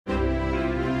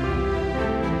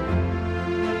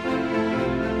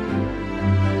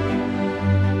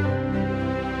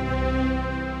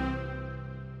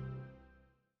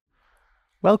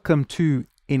Welcome to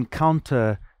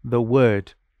Encounter the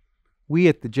Word. We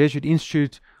at the Jesuit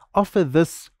Institute offer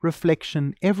this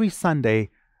reflection every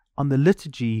Sunday on the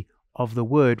liturgy of the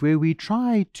Word, where we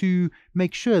try to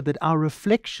make sure that our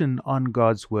reflection on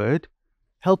God's Word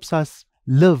helps us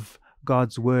live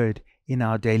God's Word in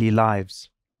our daily lives.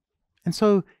 And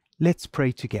so let's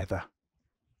pray together.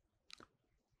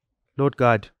 Lord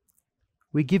God,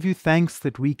 we give you thanks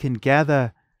that we can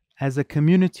gather as a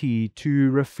community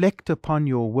to reflect upon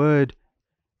your word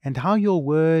and how your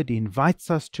word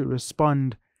invites us to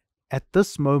respond at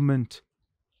this moment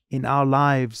in our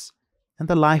lives and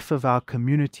the life of our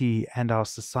community and our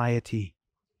society.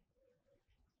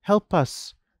 Help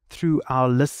us through our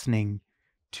listening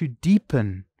to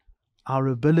deepen our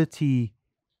ability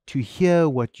to hear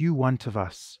what you want of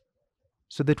us,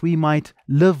 so that we might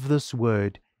live this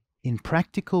word in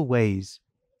practical ways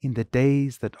in the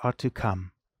days that are to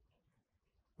come.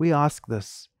 We ask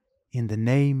this in the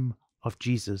name of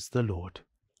Jesus the Lord.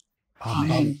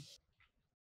 Amen.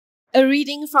 A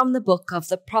reading from the book of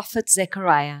the prophet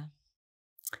Zechariah.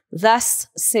 Thus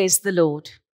says the Lord,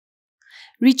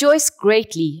 Rejoice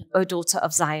greatly, O daughter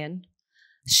of Zion.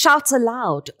 Shout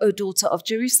aloud, O daughter of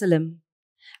Jerusalem.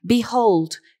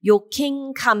 Behold, your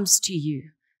king comes to you.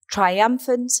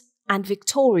 Triumphant and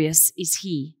victorious is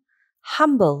he,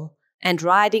 humble and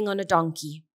riding on a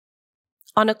donkey,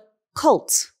 on a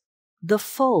colt, the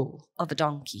foal of a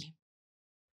donkey.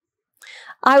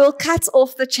 I will cut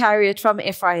off the chariot from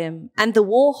Ephraim and the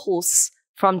war horse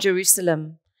from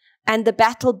Jerusalem, and the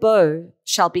battle bow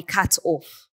shall be cut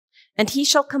off, and he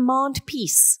shall command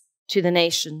peace to the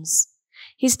nations.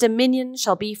 His dominion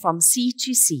shall be from sea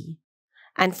to sea,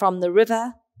 and from the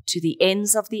river to the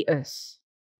ends of the earth.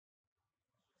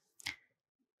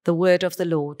 The word of the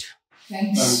Lord.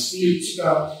 Thanks be to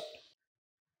God.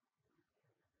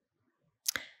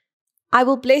 I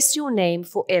will bless your name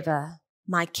forever,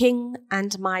 my King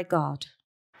and my God.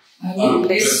 I will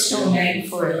bless your name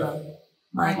forever,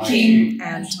 my King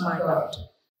and my God.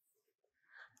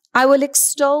 I will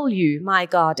extol you, my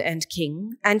God and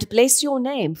King, and bless your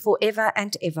name forever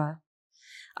and ever.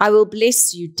 I will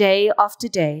bless you day after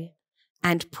day,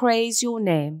 and praise your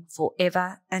name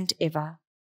forever and ever.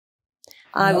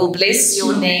 I will bless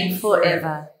your name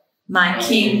forever, my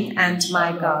King and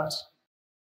my God.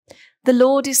 The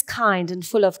Lord is kind and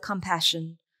full of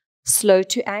compassion, slow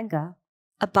to anger,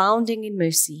 abounding in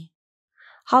mercy.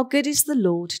 How good is the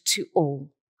Lord to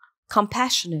all,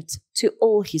 compassionate to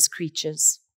all his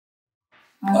creatures.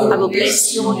 I will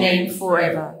bless your name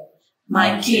forever,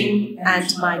 my King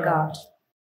and my God.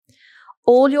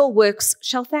 All your works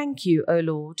shall thank you, O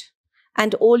Lord,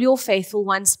 and all your faithful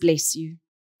ones bless you.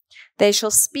 They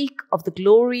shall speak of the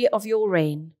glory of your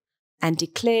reign and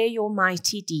declare your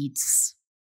mighty deeds.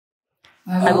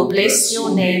 I will bless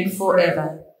your name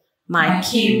forever, my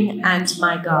King and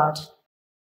my God.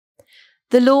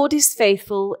 The Lord is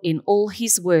faithful in all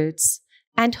his words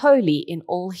and holy in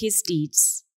all his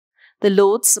deeds. The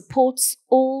Lord supports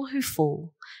all who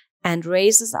fall and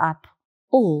raises up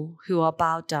all who are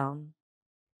bowed down.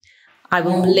 I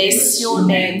will bless your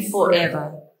name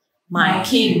forever, my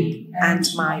King and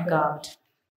my God.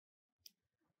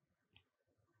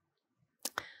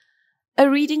 A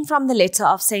reading from the letter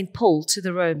of St. Paul to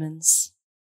the Romans.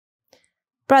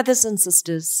 Brothers and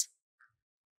sisters,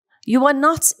 you are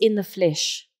not in the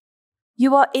flesh,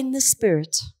 you are in the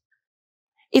Spirit,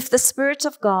 if the Spirit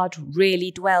of God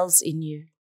really dwells in you.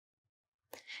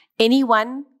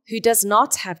 Anyone who does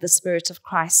not have the Spirit of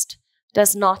Christ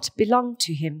does not belong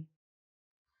to him.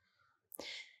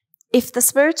 If the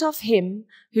Spirit of him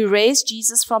who raised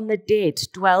Jesus from the dead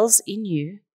dwells in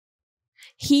you,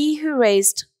 he who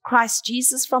raised Christ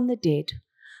Jesus from the dead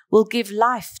will give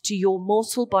life to your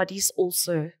mortal bodies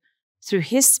also, through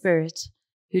his Spirit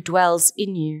who dwells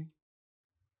in you.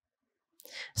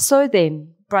 So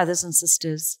then, brothers and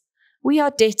sisters, we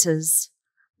are debtors,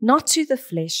 not to the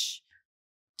flesh,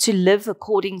 to live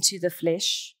according to the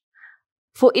flesh.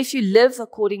 For if you live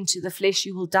according to the flesh,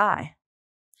 you will die.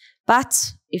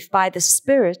 But if by the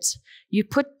Spirit you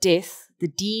put death the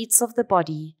deeds of the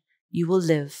body, you will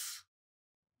live.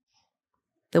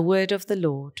 The word of the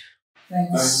Lord.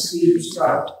 Thanks be to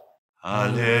God.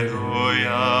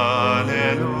 Alleluia,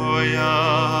 alleluia,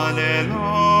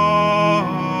 alleluia.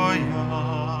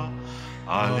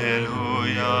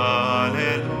 Alleluia,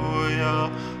 alleluia,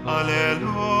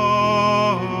 alleluia.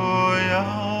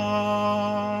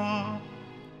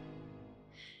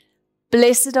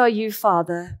 Blessed are you,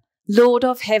 Father, Lord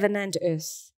of heaven and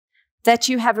earth, that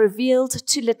you have revealed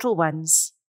to little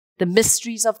ones the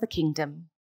mysteries of the kingdom.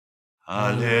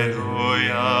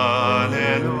 Alleluia,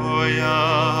 alleluia,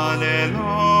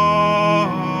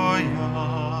 alleluia.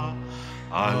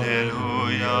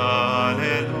 Alleluia,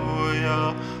 Alleluia,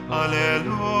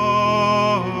 Alleluia.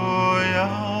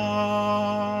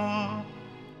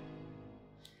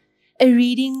 A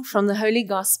reading from the Holy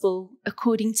Gospel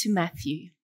according to Matthew.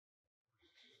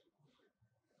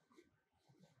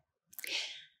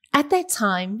 At that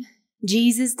time,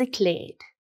 Jesus declared,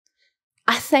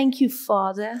 I thank you,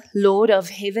 Father, Lord of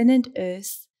heaven and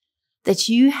earth, that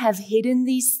you have hidden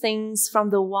these things from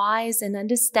the wise and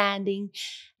understanding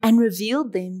and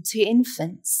revealed them to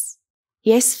infants.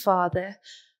 Yes, Father,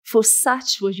 for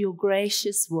such was your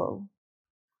gracious will.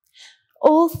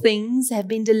 All things have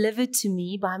been delivered to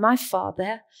me by my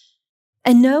Father,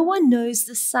 and no one knows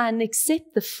the Son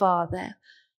except the Father,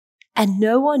 and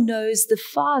no one knows the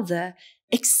Father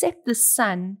except the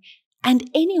Son, and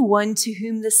anyone to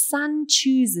whom the Son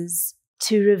chooses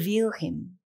to reveal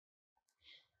him.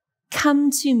 Come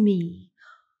to me,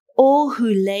 all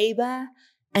who labor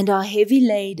and are heavy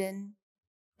laden,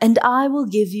 and I will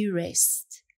give you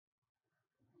rest.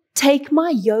 Take my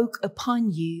yoke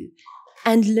upon you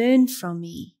and learn from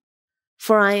me,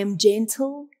 for I am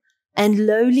gentle and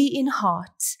lowly in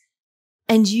heart,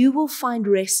 and you will find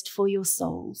rest for your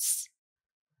souls.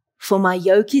 For my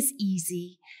yoke is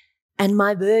easy and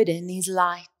my burden is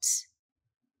light.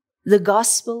 The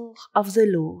Gospel of the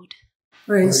Lord.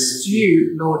 Praise to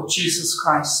you, Lord Jesus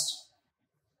Christ.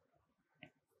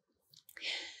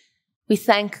 We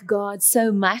thank God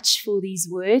so much for these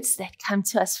words that come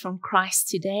to us from Christ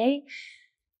today.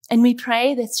 And we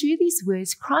pray that through these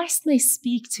words, Christ may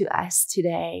speak to us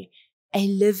today, a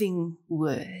living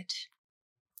word.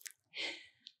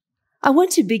 I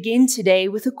want to begin today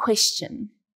with a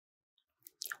question.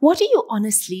 What do you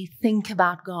honestly think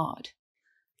about God?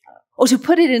 Or to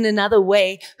put it in another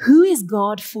way, who is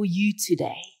God for you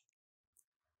today?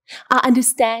 Our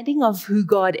understanding of who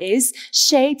God is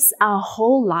shapes our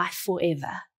whole life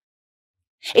forever.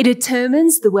 It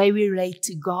determines the way we relate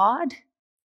to God.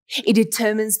 It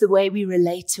determines the way we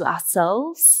relate to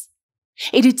ourselves.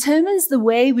 It determines the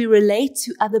way we relate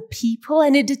to other people,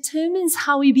 and it determines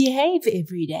how we behave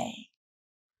every day.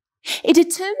 It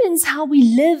determines how we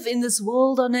live in this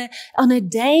world on a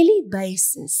daily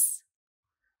basis.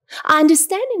 Our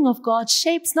understanding of God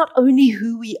shapes not only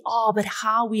who we are, but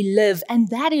how we live. And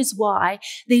that is why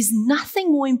there's nothing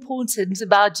more important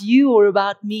about you or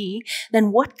about me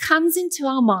than what comes into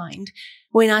our mind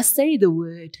when I say the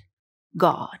word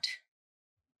God.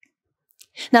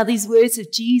 Now, these words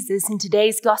of Jesus in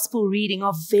today's gospel reading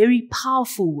are very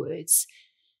powerful words.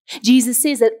 Jesus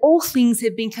says that all things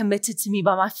have been committed to me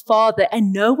by my Father,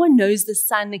 and no one knows the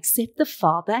Son except the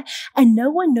Father, and no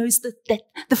one knows the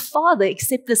Father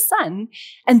except the Son,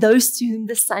 and those to whom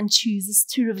the Son chooses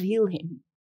to reveal him.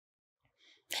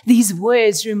 These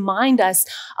words remind us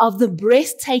of the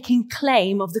breathtaking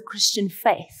claim of the Christian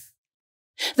faith.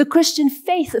 The Christian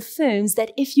faith affirms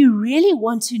that if you really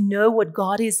want to know what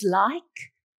God is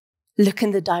like, look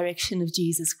in the direction of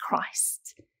Jesus Christ.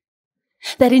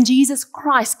 That in Jesus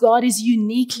Christ, God is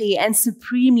uniquely and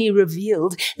supremely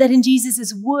revealed. That in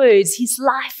Jesus' words, his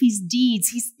life, his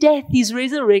deeds, his death, his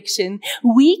resurrection,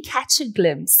 we catch a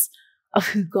glimpse of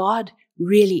who God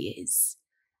really is.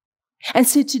 And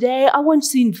so today, I want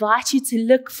to invite you to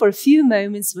look for a few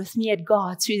moments with me at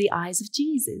God through the eyes of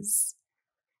Jesus.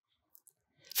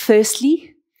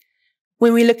 Firstly,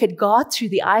 when we look at God through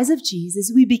the eyes of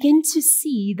Jesus, we begin to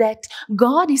see that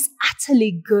God is utterly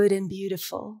good and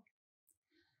beautiful.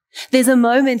 There's a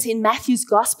moment in Matthew's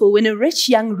gospel when a rich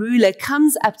young ruler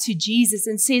comes up to Jesus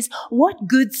and says, "What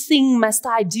good thing must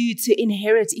I do to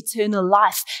inherit eternal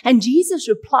life?" And Jesus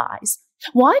replies,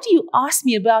 "Why do you ask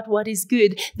me about what is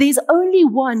good? There's only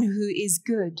one who is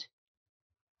good."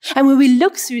 And when we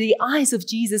look through the eyes of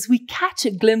Jesus, we catch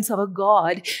a glimpse of a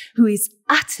God who is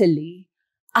utterly,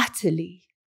 utterly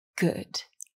good.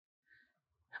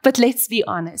 But let's be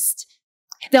honest.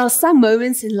 There are some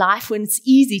moments in life when it's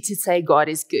easy to say God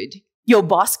is good. Your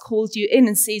boss calls you in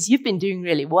and says, "You've been doing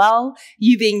really well.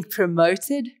 You're being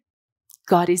promoted.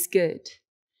 God is good."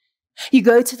 You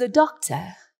go to the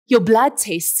doctor. Your blood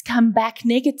tests come back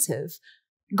negative.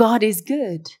 God is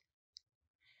good.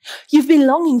 You've been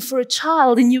longing for a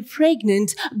child and you're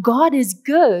pregnant. God is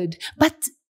good. But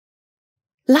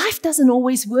life doesn't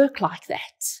always work like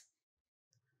that.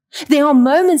 There are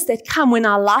moments that come when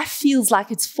our life feels like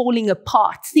it's falling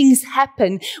apart. Things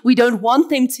happen. We don't want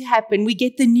them to happen. We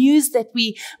get the news that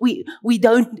we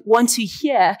don't want to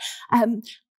hear.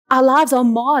 Our lives are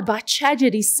marred by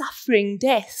tragedy, suffering,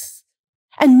 death.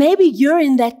 And maybe you're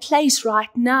in that place right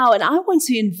now, and I want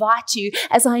to invite you,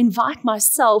 as I invite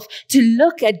myself, to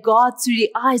look at God through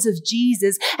the eyes of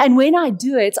Jesus. And when I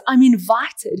do it, I'm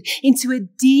invited into a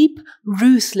deep,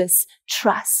 ruthless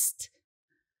trust.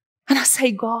 And I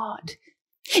say, God,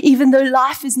 even though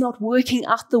life is not working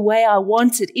out the way I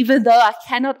want it, even though I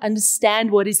cannot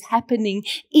understand what is happening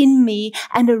in me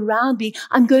and around me,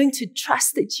 I'm going to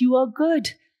trust that you are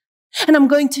good. And I'm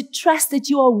going to trust that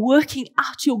you are working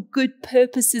out your good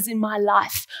purposes in my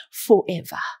life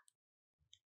forever.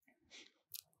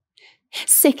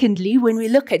 Secondly, when we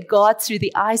look at God through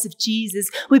the eyes of Jesus,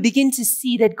 we begin to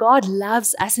see that God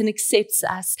loves us and accepts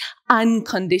us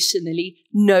unconditionally,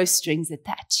 no strings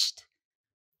attached.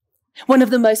 One of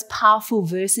the most powerful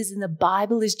verses in the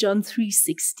Bible is John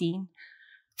 3:16.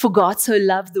 For God so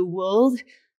loved the world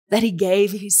that he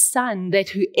gave his Son, that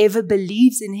whoever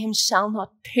believes in him shall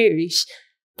not perish,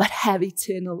 but have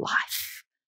eternal life.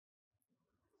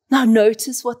 Now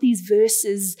notice what these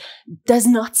verses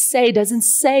doesn't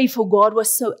say, for God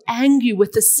was so angry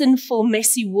with the sinful,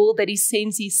 messy world that he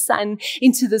sends his Son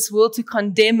into this world to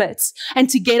condemn it and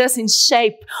to get us in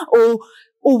shape, or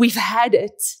we've had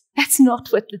it. That's not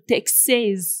what the text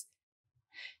says.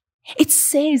 It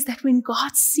says that when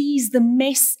God sees the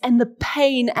mess and the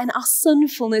pain and our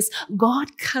sinfulness,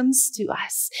 God comes to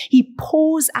us. He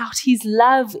pours out his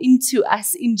love into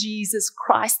us in Jesus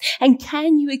Christ. And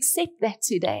can you accept that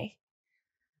today?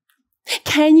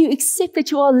 Can you accept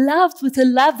that you are loved with a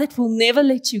love that will never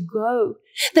let you go?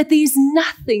 That there is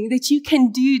nothing that you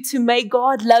can do to make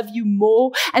God love you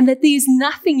more, and that there is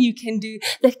nothing you can do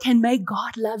that can make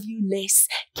God love you less.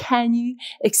 Can you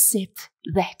accept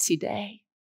that today?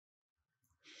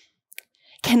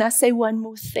 Can I say one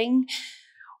more thing?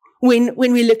 When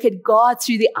we look at God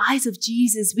through the eyes of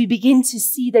Jesus, we begin to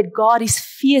see that God is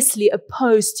fiercely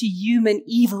opposed to human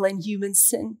evil and human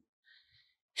sin.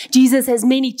 Jesus has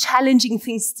many challenging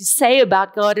things to say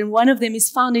about God, and one of them is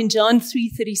found in John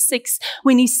 3:36,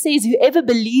 when he says, whoever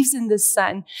believes in the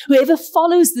Son, whoever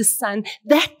follows the Son,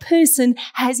 that person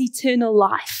has eternal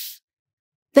life.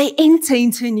 They enter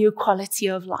into a new quality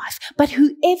of life. But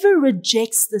whoever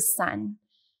rejects the Son,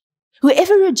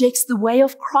 whoever rejects the way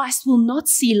of Christ will not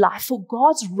see life, for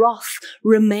God's wrath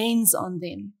remains on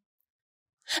them.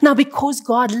 Now, because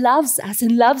God loves us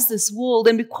and loves this world,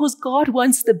 and because God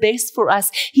wants the best for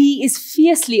us, he is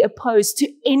fiercely opposed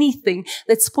to anything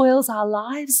that spoils our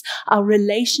lives, our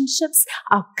relationships,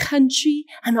 our country,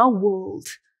 and our world.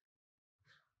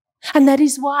 And that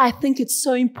is why I think it's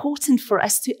so important for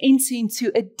us to enter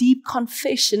into a deep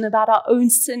confession about our own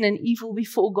sin and evil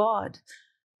before God.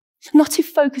 Not to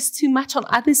focus too much on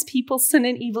others people's sin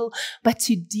and evil, but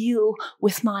to deal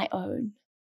with my own.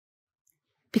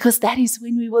 Because that is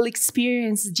when we will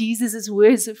experience Jesus'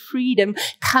 words of freedom.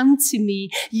 Come to me,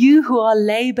 you who are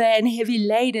labor and heavy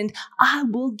laden, I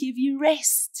will give you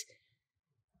rest.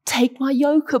 Take my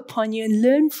yoke upon you and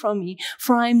learn from me,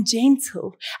 for I am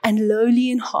gentle and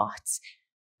lowly in heart,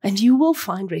 and you will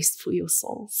find rest for your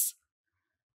souls.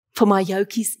 For my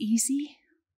yoke is easy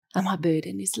and my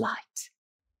burden is light.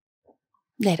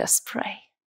 Let us pray.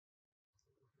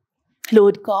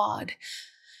 Lord God,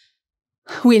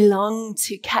 we long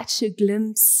to catch a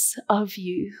glimpse of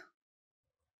you,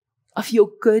 of your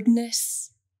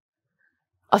goodness,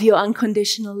 of your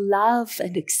unconditional love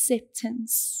and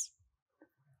acceptance,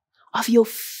 of your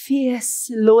fierce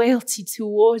loyalty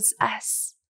towards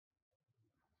us.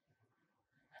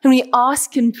 And we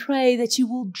ask and pray that you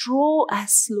will draw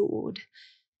us, Lord,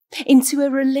 into a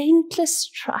relentless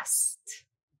trust,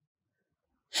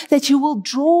 that you will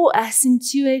draw us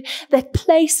into that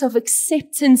place of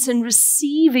acceptance and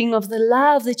receiving of the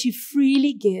love that you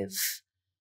freely give.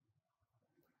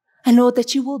 And Lord,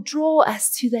 that you will draw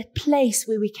us to that place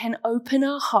where we can open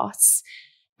our hearts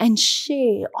and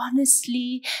share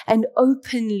honestly and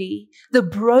openly the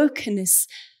brokenness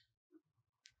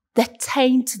that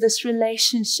taint this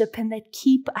relationship and that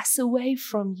keep us away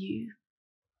from you.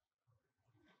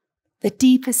 The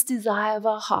deepest desire of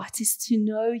our heart is to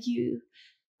know you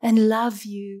and love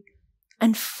you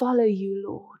and follow you,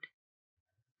 Lord.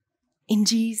 In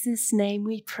Jesus' name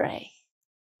we pray.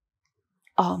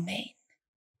 Amen.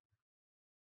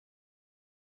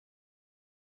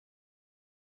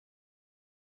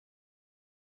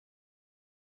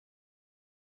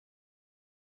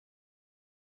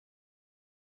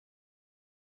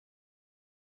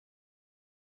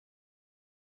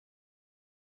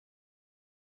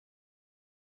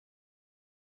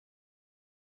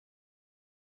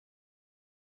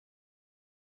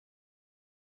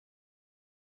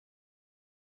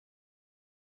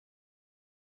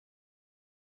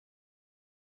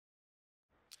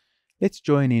 Let's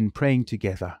join in praying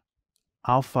together.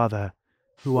 Our Father,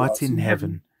 who art in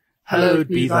heaven, hallowed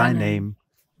be thy name.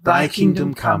 Thy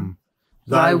kingdom come.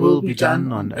 Thy will be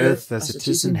done on earth as it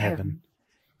is in heaven.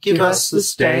 Give us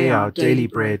this day our daily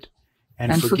bread,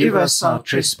 and forgive us our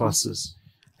trespasses,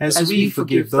 as we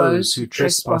forgive those who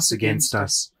trespass against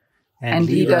us. And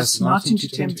lead us not into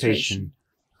temptation,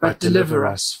 but deliver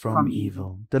us from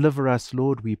evil. Deliver us,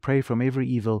 Lord, we pray, from every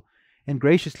evil, and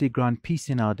graciously grant peace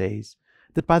in our days,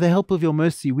 that by the help of your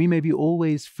mercy we may be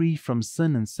always free from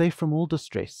sin and safe from all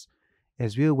distress,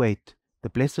 as we await the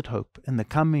blessed hope and the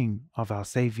coming of our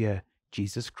Saviour,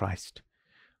 Jesus Christ.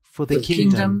 For the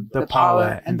kingdom, the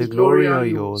power, and the glory are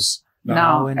yours,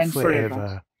 now and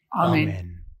forever.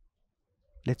 Amen.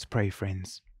 Let's pray,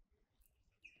 friends.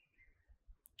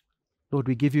 Lord,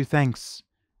 we give you thanks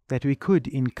that we could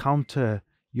encounter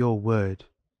your word,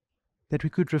 that we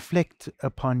could reflect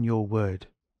upon your word.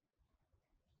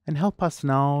 And help us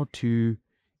now to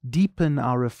deepen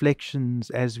our reflections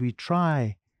as we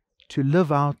try to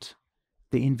live out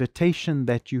the invitation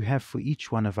that you have for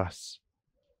each one of us,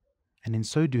 and in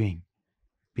so doing,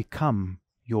 become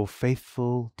your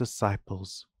faithful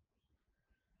disciples.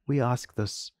 We ask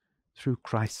this through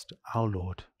Christ our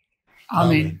Lord.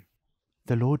 Amen.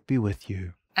 The Lord be with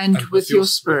you. And with your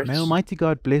spirit. May Almighty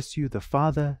God bless you, the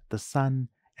Father, the Son,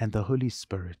 and the Holy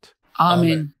Spirit.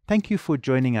 Amen. Thank you for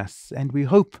joining us, and we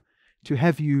hope to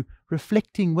have you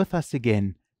reflecting with us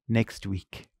again next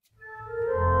week.